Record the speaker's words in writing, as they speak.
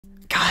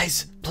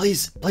Guys,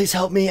 please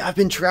help me. I've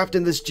been trapped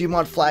in this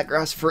Gmod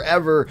Flatgrass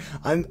forever.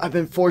 I've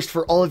been forced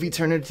for all of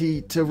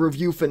eternity to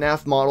review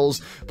FNAF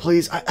models.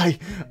 Please,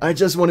 I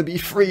just want to be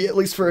free, at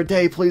least for a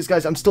day. Please,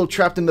 guys, I'm still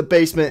trapped in the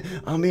basement.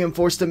 I'm being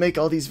forced to make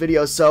all these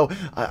videos, so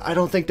I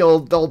don't think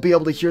they'll be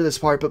able to hear this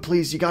part, but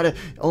please,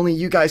 only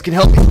you guys can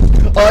help me.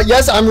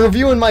 Yes, I'm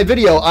reviewing my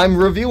video. I'm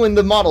reviewing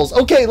the models.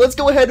 Okay, let's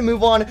go ahead and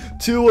move on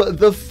to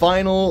the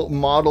final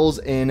models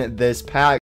in this pack.